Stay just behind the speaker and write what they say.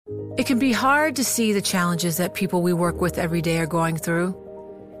It can be hard to see the challenges that people we work with every day are going through.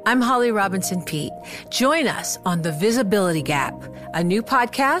 I'm Holly Robinson Pete. Join us on The Visibility Gap, a new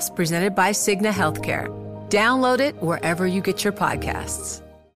podcast presented by Cigna Healthcare. Download it wherever you get your podcasts.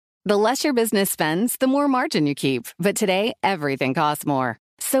 The less your business spends, the more margin you keep. But today, everything costs more.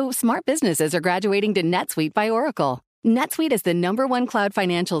 So smart businesses are graduating to NetSuite by Oracle. NetSuite is the #1 cloud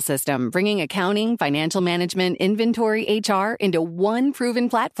financial system, bringing accounting, financial management, inventory, HR into one proven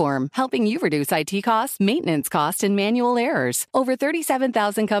platform, helping you reduce IT costs, maintenance costs, and manual errors. Over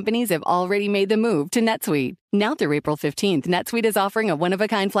 37,000 companies have already made the move to NetSuite. Now through April 15th, NetSuite is offering a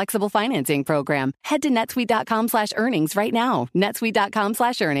one-of-a-kind flexible financing program. Head to netsuite.com/earnings right now.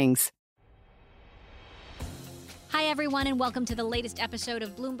 netsuite.com/earnings. Hi, everyone, and welcome to the latest episode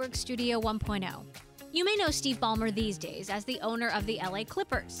of Bloomberg Studio 1.0. You may know Steve Ballmer these days as the owner of the LA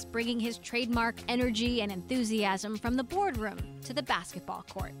Clippers, bringing his trademark energy and enthusiasm from the boardroom to the basketball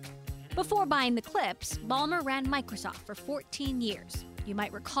court. Before buying the Clips, Ballmer ran Microsoft for 14 years. You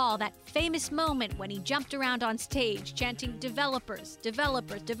might recall that famous moment when he jumped around on stage chanting developers,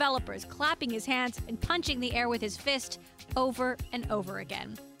 developers, developers, clapping his hands and punching the air with his fist over and over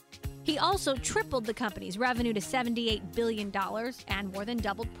again. He also tripled the company's revenue to $78 billion and more than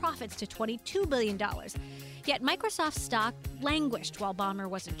doubled profits to $22 billion. Yet Microsoft's stock languished while Ballmer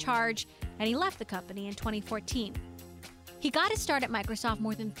was in charge, and he left the company in 2014. He got his start at Microsoft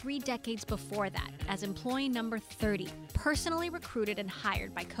more than 3 decades before that, as employee number 30, personally recruited and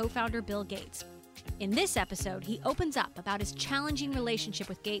hired by co-founder Bill Gates. In this episode, he opens up about his challenging relationship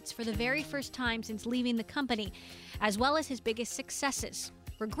with Gates for the very first time since leaving the company, as well as his biggest successes,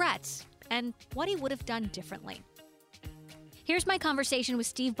 regrets, and what he would have done differently. Here's my conversation with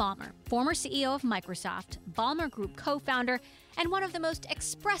Steve Ballmer, former CEO of Microsoft, Ballmer Group co-founder, and one of the most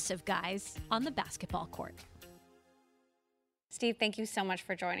expressive guys on the basketball court. Steve, thank you so much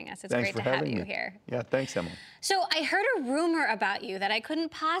for joining us. It's great to have you here. Yeah, thanks, Emily. So I heard a rumor about you that I couldn't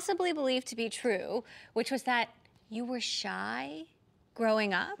possibly believe to be true, which was that you were shy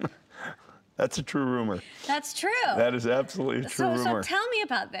growing up. That's a true rumor. That's true. That is absolutely a true rumor. So tell me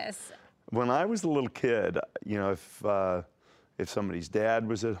about this. When I was a little kid, you know, if somebody's dad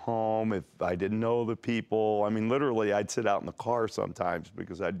was at home, if I didn't know the people, I mean, literally, I'd sit out in the car sometimes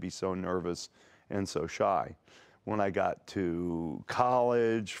because I'd be so nervous and so shy. When I got to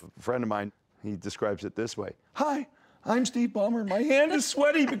college, a friend of mine, he describes it this way: "Hi, I'm Steve Ballmer. My hand is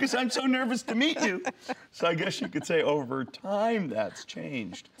sweaty because I'm so nervous to meet you." So I guess you could say over time that's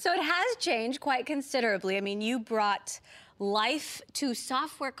changed. So it has changed quite considerably. I mean, you brought life to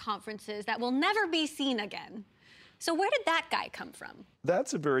software conferences that will never be seen again. So where did that guy come from?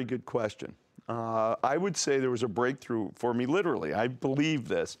 That's a very good question. I would say there was a breakthrough for me, literally. I believe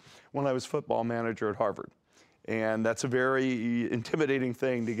this when I was football manager at Harvard. And that's a very intimidating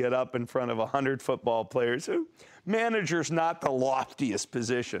thing to get up in front of 100 football players. Manager's not the loftiest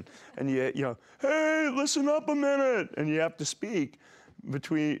position. And you know, hey, listen up a minute. And you have to speak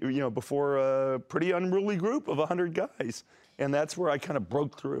before a pretty unruly group of 100 guys. And that's where I kind of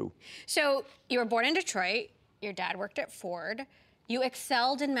broke through. So you were born in Detroit. Your dad worked at Ford. You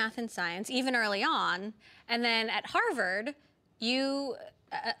excelled in math and science, even early on. And then at Harvard,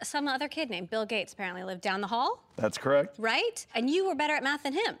 some other kid named Bill Gates apparently lived down the hall. That's correct. Right? And you were better at math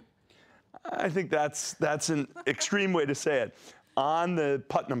than him. I think that's an extreme way to say it. On the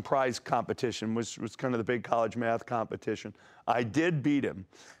Putnam Prize competition, which was kind of the big college math competition, I did beat him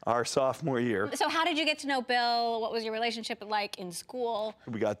our sophomore year. So how did you get to know Bill? What was your relationship like in school?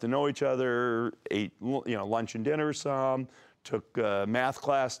 We got to know each other, ate lunch and dinner some, took a math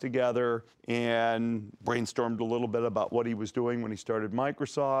class together, and brainstormed a little bit about what he was doing when he started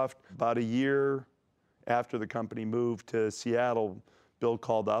Microsoft. About a year after the company moved to Seattle, Bill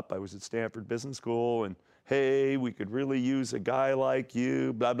called up. I was at Stanford Business School, and hey, we could really use a guy like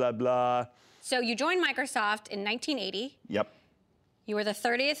you, blah, blah, blah. So you joined Microsoft in 1980. Yep. You were the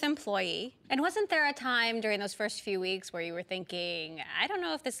 30th employee. And wasn't there a time during those first few weeks where you were thinking, I don't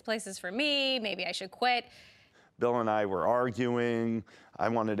know if this place is for me, maybe I should quit? Bill and I were arguing. I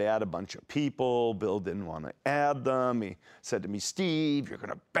wanted to add a bunch of people. Bill didn't want to add them. He said to me, Steve, you're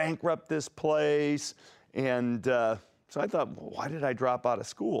going to bankrupt this place. And so I thought, well, why did I drop out of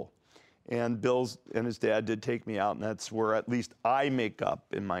school? And Bill and his dad did take me out, and that's where at least I make up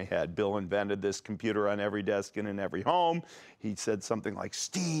in my head. Bill invented this computer on every desk and in every home. He said something like,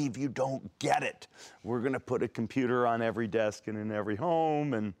 Steve, you don't get it. We're going to put a computer on every desk and in every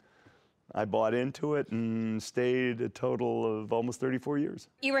home. And I bought into it and stayed a total of almost 34 years.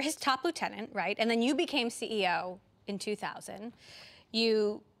 You were his top lieutenant, right? And then you became CEO in 2000.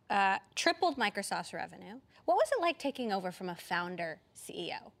 You tripled Microsoft's revenue. What was it like taking over from a founder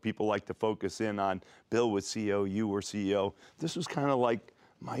CEO? People like to focus in on Bill was CEO, you were CEO. This was kind of like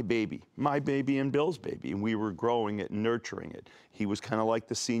my baby and Bill's baby, and we were growing it and nurturing it. He was kind of like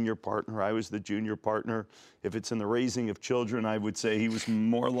the senior partner, I was the junior partner. If it's in the raising of children, I would say he was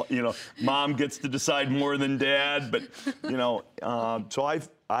more, mom gets to decide more than dad, but, so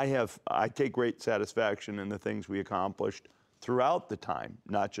I take great satisfaction in the things we accomplished throughout the time,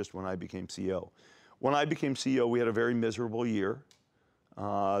 not just when I became CEO. When I became CEO, we had a very miserable year.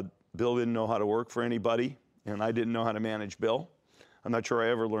 Bill didn't know how to work for anybody, and I didn't know how to manage Bill. I'm not sure I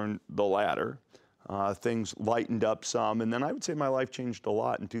ever learned the latter. Things lightened up some, and then I would say my life changed a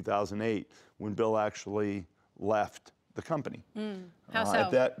lot in 2008 when Bill actually left the company. How so?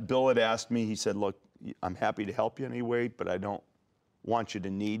 At that, Bill had asked me, he said, look, I'm happy to help you anyway, but I don't want you to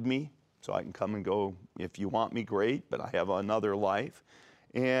need me, so I can come and go if you want me, great, but I have another life.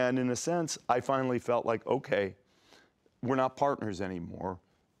 And in a sense, I finally felt like, okay, we're not partners anymore.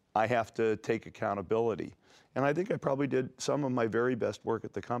 I have to take accountability. And I think I probably did some of my very best work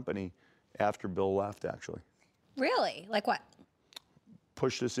at the company after Bill left, actually. Really? Like what?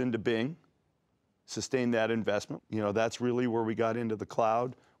 Pushed us into Bing, sustained that investment. That's really where we got into the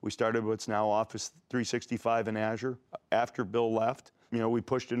cloud. We started what's now Office 365 in Azure. After Bill left, we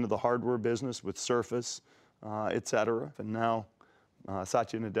pushed into the hardware business with Surface, et cetera. And now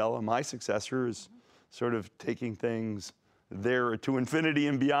Satya Nadella, my successor, is sort of taking things there to infinity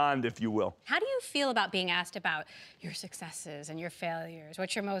and beyond, if you will. How do you feel about being asked about your successes and your failures?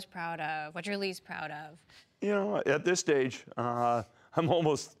 What you're most proud of? What you're least proud of? At this stage, I'm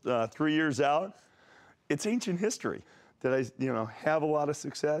almost 3 years out. It's ancient history. Did I, have a lot of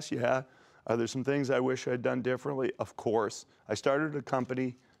success? Yeah. Are there some things I wish I'd done differently? Of course. I started a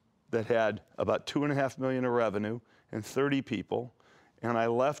company that had about $2.5 million of revenue and 30 people, and I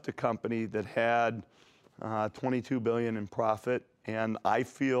left a company that had $22 billion in profit, and I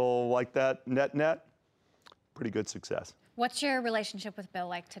feel like that net, pretty good success. What's your relationship with Bill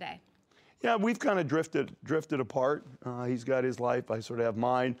like today? Yeah, we've kind of drifted apart. He's got his life, I sort of have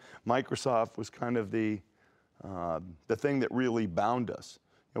mine. Microsoft was kind of the thing that really bound us.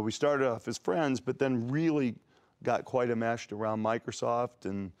 We started off as friends, but then really got quite enmeshed around Microsoft,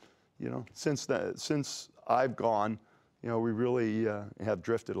 and since I've gone, we really have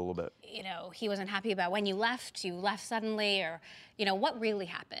drifted a little bit. He wasn't happy about when you left suddenly, or, what really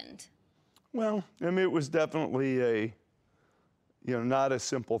happened? Well, it was definitely not a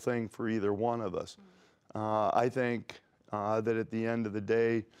simple thing for either one of us. I think that at the end of the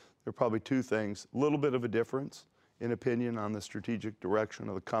day, there are probably two things. A little bit of a difference in opinion on the strategic direction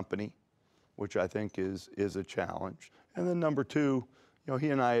of the company, which I think is a challenge. And then number two, he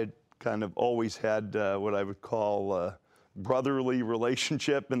and I had kind of always had what I would call brotherly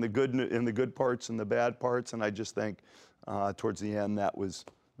relationship in the good parts and the bad parts, and I just think towards the end that was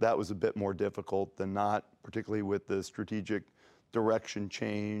a bit more difficult than not, particularly with the strategic direction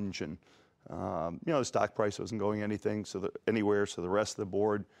change, and the stock price wasn't going anywhere, so the rest of the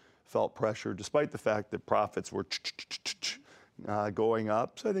board felt pressure, despite the fact that profits were going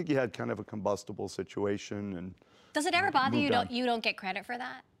up. So I think you had kind of a combustible situation. And does it ever bother you you don't get credit for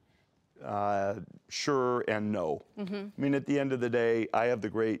that? Sure and no. Mm-hmm. At the end of the day, I have the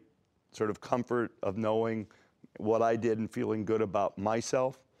great sort of comfort of knowing what I did and feeling good about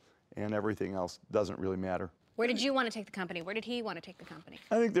myself, and everything else doesn't really matter. Where did you want to take the company? Where did he want to take the company?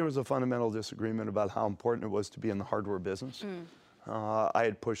 I think there was a fundamental disagreement about how important it was to be in the hardware business. I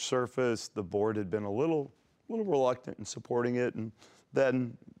had pushed Surface. The board had been a little reluctant in supporting it, and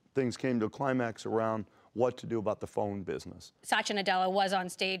then things came to a climax around what to do about the phone business. Satya Nadella was on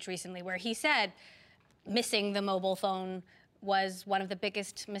stage recently where he said missing the mobile phone was one of the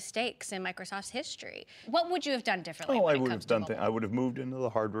biggest mistakes in Microsoft's history. What would you have done differently? I would have moved into the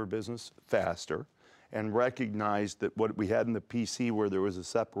hardware business faster and recognized that what we had in the PC, where there was a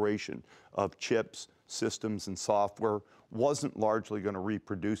separation of chips, systems, and software, wasn't largely going to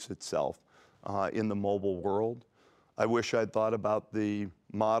reproduce itself in the mobile world. I wish I'd thought about the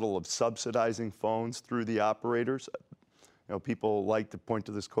model of subsidizing phones through the operators. People like to point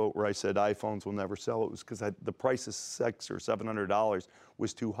to this quote where I said iPhones will never sell. It was because the price of $600 or $700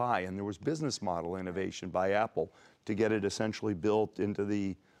 was too high, and there was business model innovation by Apple to get it essentially built into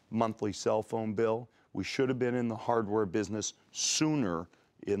the monthly cell phone bill. We should have been in the hardware business sooner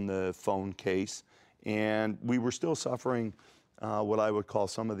in the phone case, and we were still suffering what I would call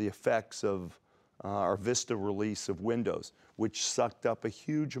some of the effects of our Vista release of Windows, which sucked up a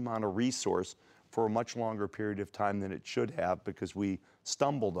huge amount of resource for a much longer period of time than it should have, because we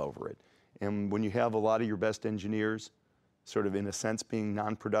stumbled over it. And when you have a lot of your best engineers sort of in a sense being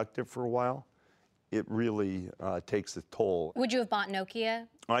non-productive for a while, it really takes a toll. Would you have bought Nokia?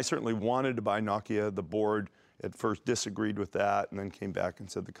 I certainly wanted to buy Nokia. The board at first disagreed with that and then came back and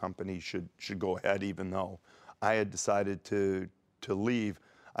said the company should go ahead, even though I had decided to leave.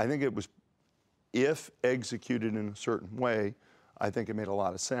 I think it was, if executed in a certain way, I think it made a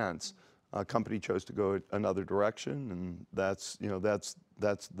lot of sense. A company chose to go another direction, and that's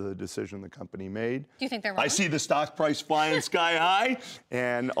the decision the company made. Do you think they're wrong? I see the stock price flying sky high,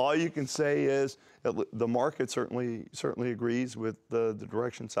 and all you can say is the market certainly agrees with the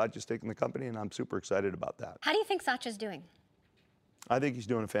direction Satya's taking the company, and I'm super excited about that. How do you think Satya's doing? I think he's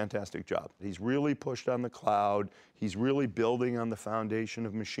doing a fantastic job. He's really pushed on the cloud. He's really building on the foundation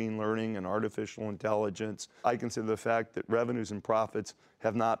of machine learning and artificial intelligence. I consider the fact that revenues and profits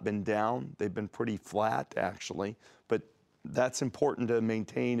have not been down. They've been pretty flat, actually. But that's important to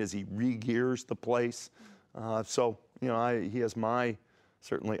maintain as he re-gears the place. So, he has my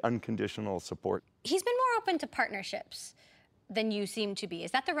certainly unconditional support. He's been more open to partnerships than you seem to be.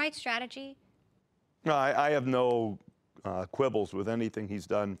 Is that the right strategy? No, I have no quibbles with anything he's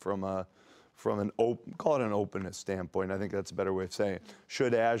done from an call it an openness standpoint. I think that's a better way of saying it.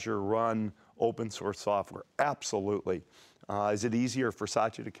 Should Azure run open source software? Absolutely. Is it easier for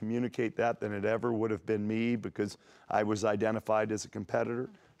Satya to communicate that than it ever would have been me because I was identified as a competitor?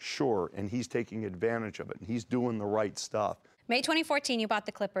 Sure, and he's taking advantage of it, and he's doing the right stuff. May 2014, you bought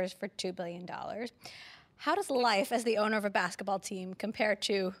the Clippers for $2 billion. How does life as the owner of a basketball team compare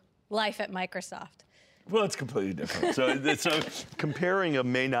to life at Microsoft? Well, it's completely different. So comparing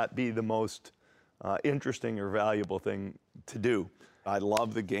them may not be the most interesting or valuable thing to do. I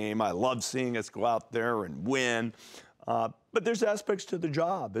love the game. I love seeing us go out there and win. But there's aspects to the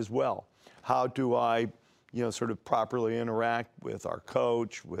job as well. How do I, sort of properly interact with our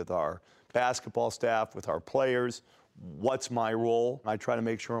coach, with our basketball staff, with our players? What's my role? I try to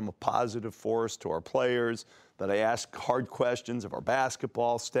make sure I'm a positive force to our players, that I ask hard questions of our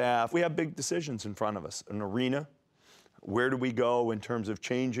basketball staff. We have big decisions in front of us. An arena, where do we go in terms of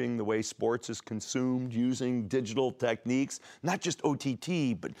changing the way sports is consumed using digital techniques, not just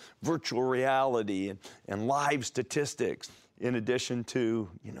OTT, but virtual reality and live statistics, in addition to,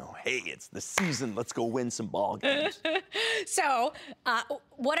 hey, it's the season, let's go win some ball games. So,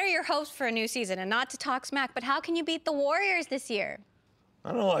 what are your hopes for a new season? And not to talk smack, but how can you beat the Warriors this year? I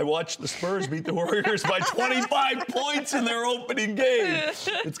don't know. I watched the Spurs beat the Warriors by 25 points in their opening game.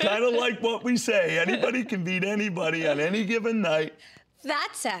 It's kind of like what we say. Anybody can beat anybody on any given night. That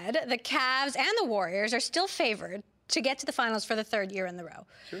said, the Cavs and the Warriors are still favored to get to the finals for the third year in the row.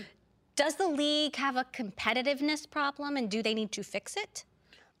 Sure. Does the league have a competitiveness problem, and do they need to fix it?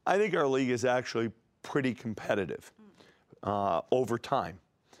 I think our league is actually pretty competitive over time.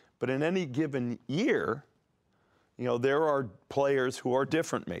 But in any given year, there are players who are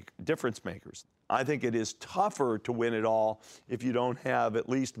difference makers. I think it is tougher to win it all if you don't have at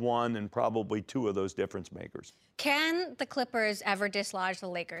least one and probably two of those difference makers. Can the Clippers ever dislodge the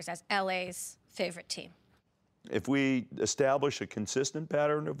Lakers as LA's favorite team? If we establish a consistent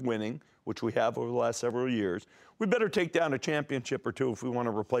pattern of winning, which we have over the last several years, we better take down a championship or two if we want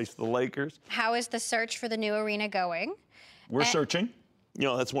to replace the Lakers. How is the search for the new arena going? We're searching.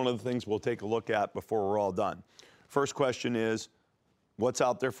 That's one of the things we'll take a look at before we're all done. First question is, what's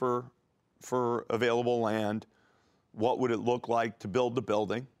out there for available land? What would it look like to build the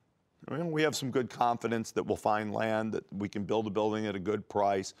building? We have some good confidence that we'll find land, that we can build a building at a good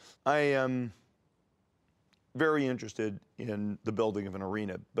price. I am very interested in the building of an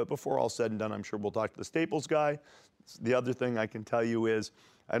arena. But before all said and done, I'm sure we'll talk to the Staples guy. The other thing I can tell you is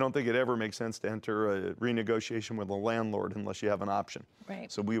I don't think it ever makes sense to enter a renegotiation with a landlord unless you have an option.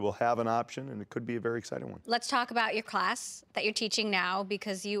 Right. So we will have an option, and it could be a very exciting one. Let's talk about your class that you're teaching now,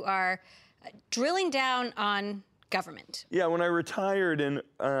 because you are drilling down on government. Yeah, when I retired in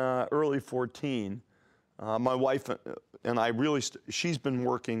early 14, my wife and I she's been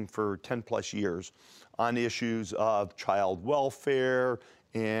working for 10 plus years on issues of child welfare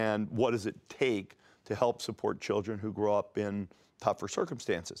and what does it take to help support children who grow up in tougher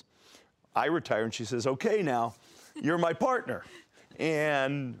circumstances. I retire and she says, okay, now you're my partner.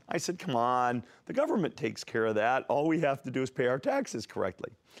 And I said, come on, the government takes care of that. All we have to do is pay our taxes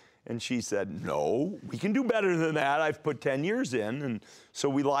correctly. And she said, no, we can do better than that. I've put 10 years in. And so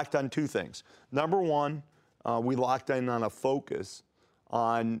we locked on two things. Number one, we locked in on a focus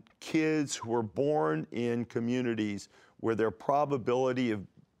on kids who were born in communities where their probability of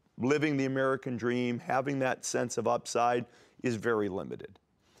living the American dream, having that sense of upside, is very limited.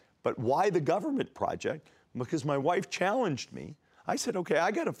 But why the government project? Because my wife challenged me. I said, okay,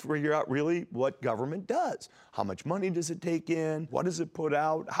 I got to figure out really what government does. How much money does it take in? What does it put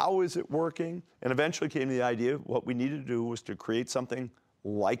out? How is it working? And eventually came to the idea what we needed to do was to create something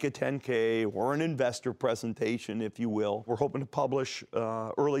like a 10K or an investor presentation, if you will. We're hoping to publish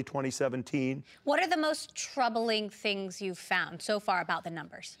early 2017. What are the most troubling things you've found so far about the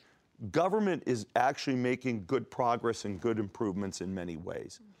numbers? Government is actually making good progress and good improvements in many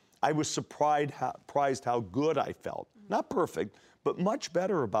ways. I was surprised how good I felt. Not perfect, but much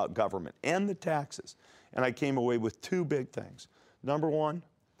better about government and the taxes. And I came away with two big things. Number one,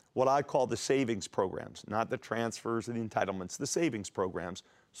 what I call the savings programs, not the transfers and the entitlements, the savings programs,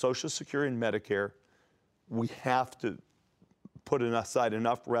 Social Security and Medicare. We have to put aside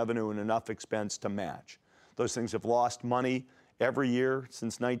enough revenue and enough expense to match. Those things have lost money every year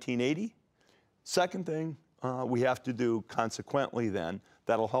since 1980. Second thing we have to do consequently then,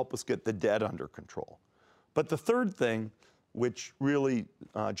 that'll help us get the debt under control. But the third thing, which really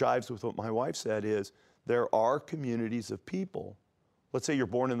jives with what my wife said, is there are communities of people. Let's say you're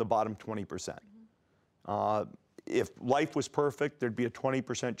born in the bottom 20%. If life was perfect, there'd be a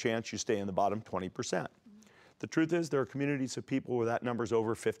 20% chance you stay in the bottom 20%. The truth is there are communities of people where that number's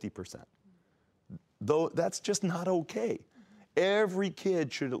over 50%. Though that's just not okay. Every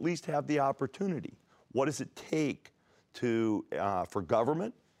kid should at least have the opportunity. What does it take for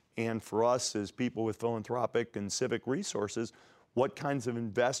government and for us as people with philanthropic and civic resources, what kinds of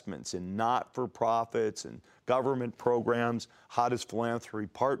investments in not-for-profits and government programs? How does philanthropy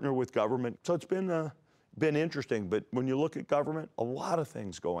partner with government? So it's been interesting, but when you look at government, a lot of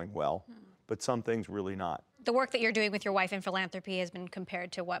things going well, but some things really not. The work that you're doing with your wife in philanthropy has been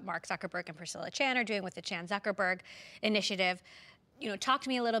compared to what Mark Zuckerberg and Priscilla Chan are doing with the Chan Zuckerberg Initiative. Talk to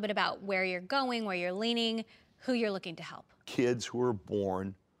me a little bit about where you're going, where you're leaning, who you're looking to help. Kids who are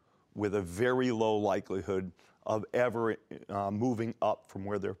born with a very low likelihood of ever moving up from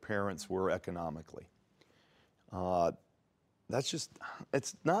where their parents were economically.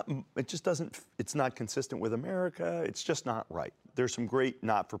 It's not consistent with America. It's just not right. There's some great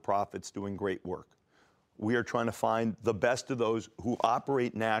not-for-profits doing great work. We are trying to find the best of those who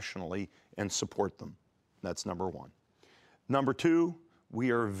operate nationally and support them. That's number one. Number two, we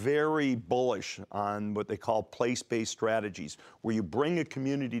are very bullish on what they call place-based strategies, where you bring a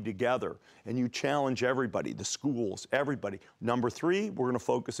community together and you challenge everybody, the schools, everybody. Number three, we're going to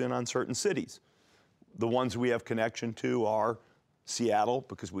focus in on certain cities. The ones we have connection to are Seattle,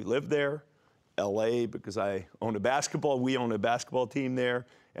 because we live there, LA, because we own a basketball team there,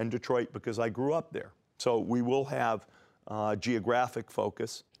 and Detroit, because I grew up there. So we will have geographic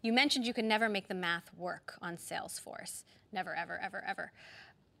focus. You mentioned you can never make the math work on Salesforce. Never, ever, ever, ever.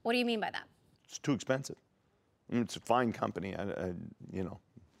 What do you mean by that? It's too expensive. I mean, it's a fine company.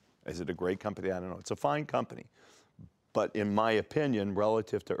 Is it a great company? I don't know. It's a fine company. But in my opinion,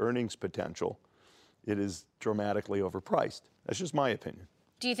 relative to earnings potential, it is dramatically overpriced. That's just my opinion.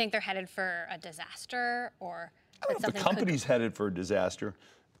 Do you think they're headed for a disaster, or I don't know if the company's headed for a disaster?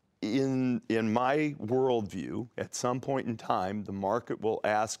 In my worldview, at some point in time, the market will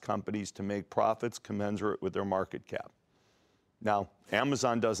ask companies to make profits commensurate with their market cap. Now,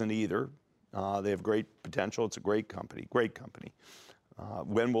 Amazon doesn't either. They have great potential. It's a great company, great company.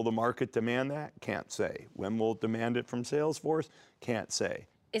 When will the market demand that? Can't say. When will it demand it from Salesforce? Can't say.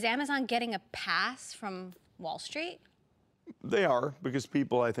 Is Amazon getting a pass from Wall Street? They are, because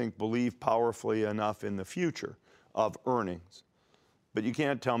people, I think, believe powerfully enough in the future of earnings. But you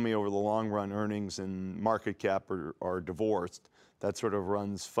can't tell me over the long run earnings and market cap are divorced. That sort of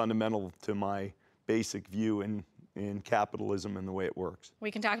runs fundamental to my basic view in capitalism and the way it works.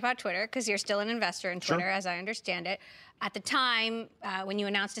 We can talk about Twitter, because you're still an investor in Twitter, as I understand it. At the time, when you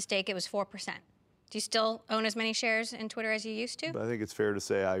announced a stake, it was 4%. Do you still own as many shares in Twitter as you used to? I think it's fair to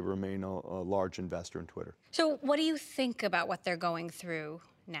say I remain a large investor in Twitter. So what do you think about what they're going through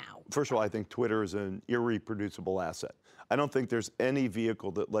now? First of all, I think Twitter is an irreproducible asset. I don't think there's any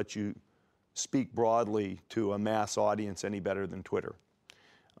vehicle that lets you speak broadly to a mass audience any better than Twitter.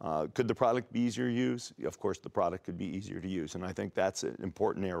 Could the product be easier to use? Of course, the product could be easier to use, and I think that's an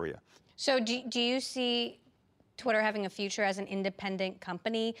important area. So do you see Twitter having a future as an independent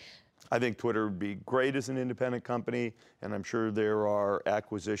company? I think Twitter would be great as an independent company, and I'm sure there are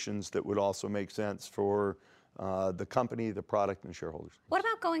acquisitions that would also make sense for the company, the product, and shareholders. What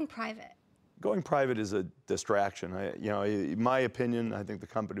about going private? Going private is a distraction. In my opinion, I think the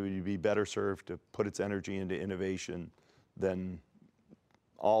company would be better served to put its energy into innovation than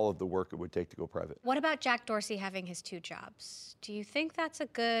all of the work it would take to go private. What about Jack Dorsey having his 2 jobs? Do you think that's a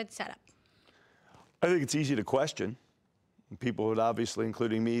good setup? I think it's easy to question. People would obviously,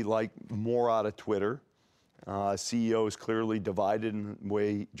 including me, like more out of Twitter. CEO is clearly divided in the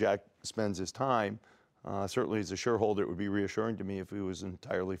way Jack spends his time. Certainly as a shareholder, it would be reassuring to me if he was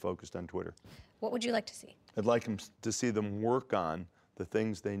entirely focused on Twitter. What would you like to see? I'd like to see them work on the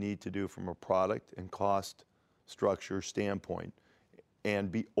things they need to do from a product and cost structure standpoint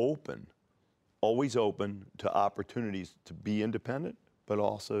and be open, always open to opportunities to be independent, but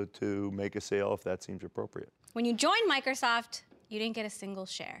also to make a sale if that seems appropriate. When you joined Microsoft, you didn't get a single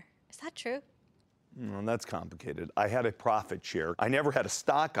share. Is that true? Well, that's complicated. I had a profit share. I never had a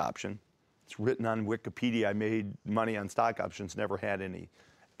stock option. It's written on Wikipedia. I made money on stock options, never had any.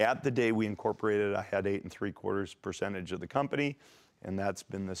 At the day we incorporated, I had 8 3/4% of the company, and that's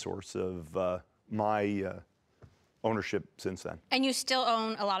been the source of my ownership since then. And you still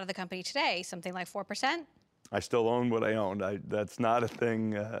own a lot of the company today, something like 4%? I still own what I own. That's not a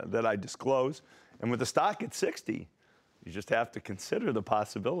thing that I disclose. And with the stock at 60, you just have to consider the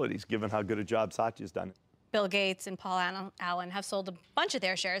possibilities, given how good a job Satya's done. Bill Gates and Paul Allen have sold a bunch of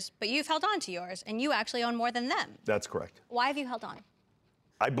their shares, but you've held on to yours, and you actually own more than them. That's correct. Why have you held on?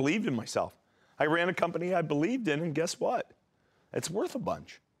 I believed in myself. I ran a company I believed in, and guess what? It's worth a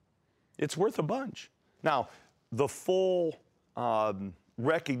bunch. It's worth a bunch. Now, the full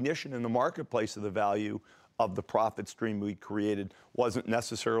recognition in the marketplace of the value of the profit stream we created wasn't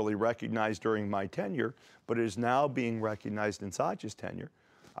necessarily recognized during my tenure, but it is now being recognized in Satya's tenure.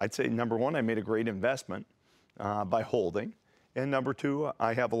 I'd say, number one, I made a great investment by holding. And number two,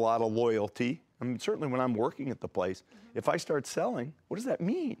 I have a lot of loyalty. I mean, certainly when I'm working at the place, if I start selling, what does that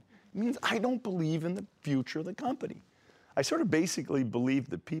mean? It means I don't believe in the future of the company. I sort of basically believe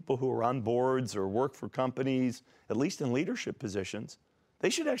that people who are on boards or work for companies, at least in leadership positions, they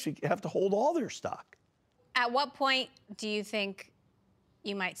should actually have to hold all their stock. At what point do you think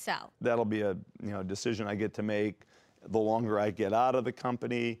you might sell? That'll be a decision I get to make. The longer I get out of the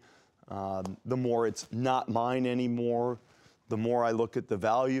company, the more it's not mine anymore. The more I look at the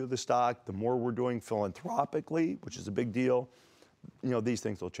value of the stock, the more we're doing philanthropically, which is a big deal. These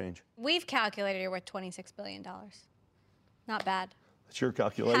things will change. We've calculated you're worth $26 billion. Not bad. That's your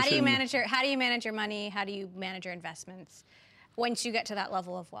calculation. How do you manage your money? How do you manage your investments once you get to that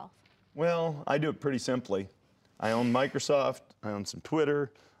level of wealth? Well, I do it pretty simply. I own Microsoft, I own some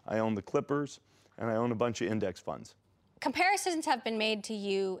Twitter, I own the Clippers, and I own a bunch of index funds. Comparisons have been made to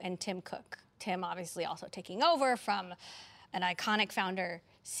you and Tim Cook. Tim obviously also taking over from an iconic founder,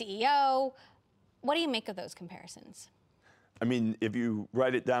 CEO. What do you make of those comparisons? I mean, if you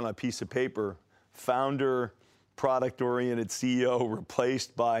write it down on a piece of paper, founder, product-oriented CEO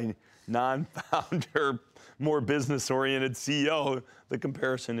replaced by non-founder, more business-oriented CEO, the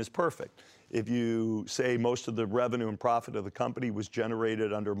comparison is perfect. If you say most of the revenue and profit of the company was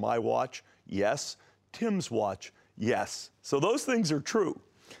generated under my watch, yes. Tim's watch, yes. So those things are true.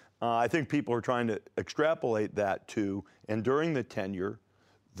 I think people are trying to extrapolate that to, and during the tenure,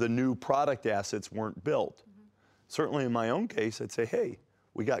 the new product assets weren't built. Mm-hmm. Certainly in my own case, I'd say, hey,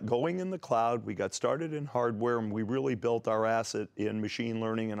 we got going in the cloud, we got started in hardware, and we really built our asset in machine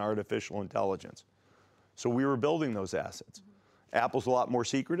learning and artificial intelligence. So we were building those assets. Mm-hmm. Apple's a lot more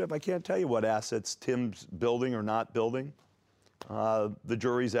secretive. I can't tell you what assets Tim's building or not building. The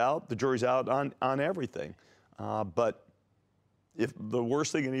jury's out. The jury's out on everything. But if the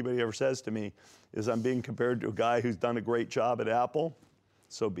worst thing anybody ever says to me is I'm being compared to a guy who's done a great job at Apple,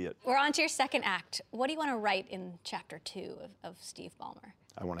 so be it. We're on to your second act. What do you want to write in chapter 2 of Steve Ballmer?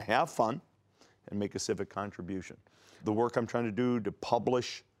 I want to have fun and make a civic contribution. The work I'm trying to do to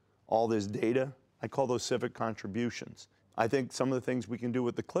publish all this data, I call those civic contributions. I think some of the things we can do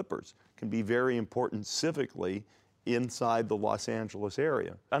with the Clippers can be very important civically inside the Los Angeles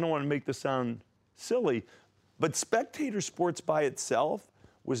area. I don't want to make this sound silly, but spectator sports by itself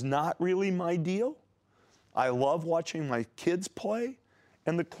was not really my deal. I love watching my kids play,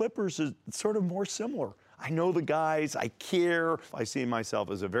 and the Clippers is sort of more similar. I know the guys, I care. I see myself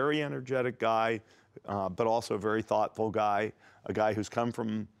as a very energetic guy, but also a very thoughtful guy, a guy who's come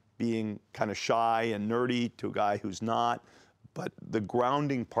from being kind of shy and nerdy to a guy who's not. But the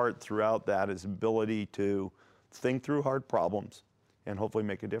grounding part throughout that is ability to think through hard problems and hopefully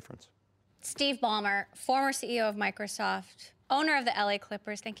make a difference. Steve Ballmer, former CEO of Microsoft, owner of the LA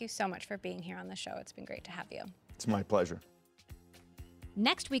Clippers, thank you so much for being here on the show. It's been great to have you. It's my pleasure.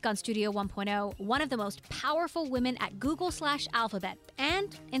 Next week on Studio 1.0, one of the most powerful women at Google/Alphabet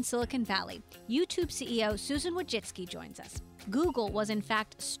and in Silicon Valley, YouTube CEO Susan Wojcicki joins us. Google was in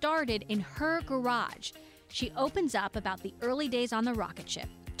fact started in her garage. She opens up about the early days on the rocket ship,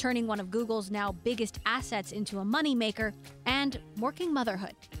 turning one of Google's now biggest assets into a moneymaker, and working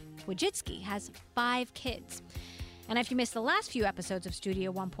motherhood. Wojcicki has 5 kids. And if you missed the last few episodes of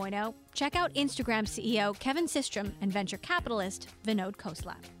Studio 1.0, check out Instagram CEO Kevin Systrom and venture capitalist Vinod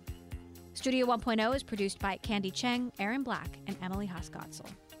Khosla. Studio 1.0 is produced by Candy Cheng, Aaron Black, and Emily Hosgotzel.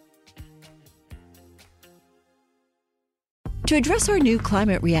 To address our new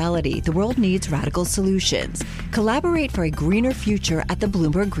climate reality, the world needs radical solutions. Collaborate for a greener future at the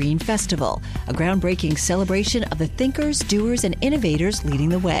Bloomberg Green Festival, a groundbreaking celebration of the thinkers, doers, and innovators leading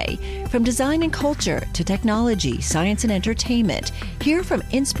the way. From design and culture to technology, science, and entertainment, hear from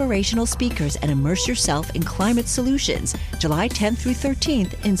inspirational speakers and immerse yourself in climate solutions. July 10th through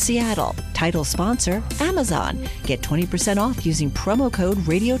 13th in Seattle. Title sponsor, Amazon. Get 20% off using promo code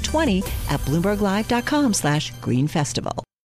RADIO20 at BloombergLive.com/Green Festival.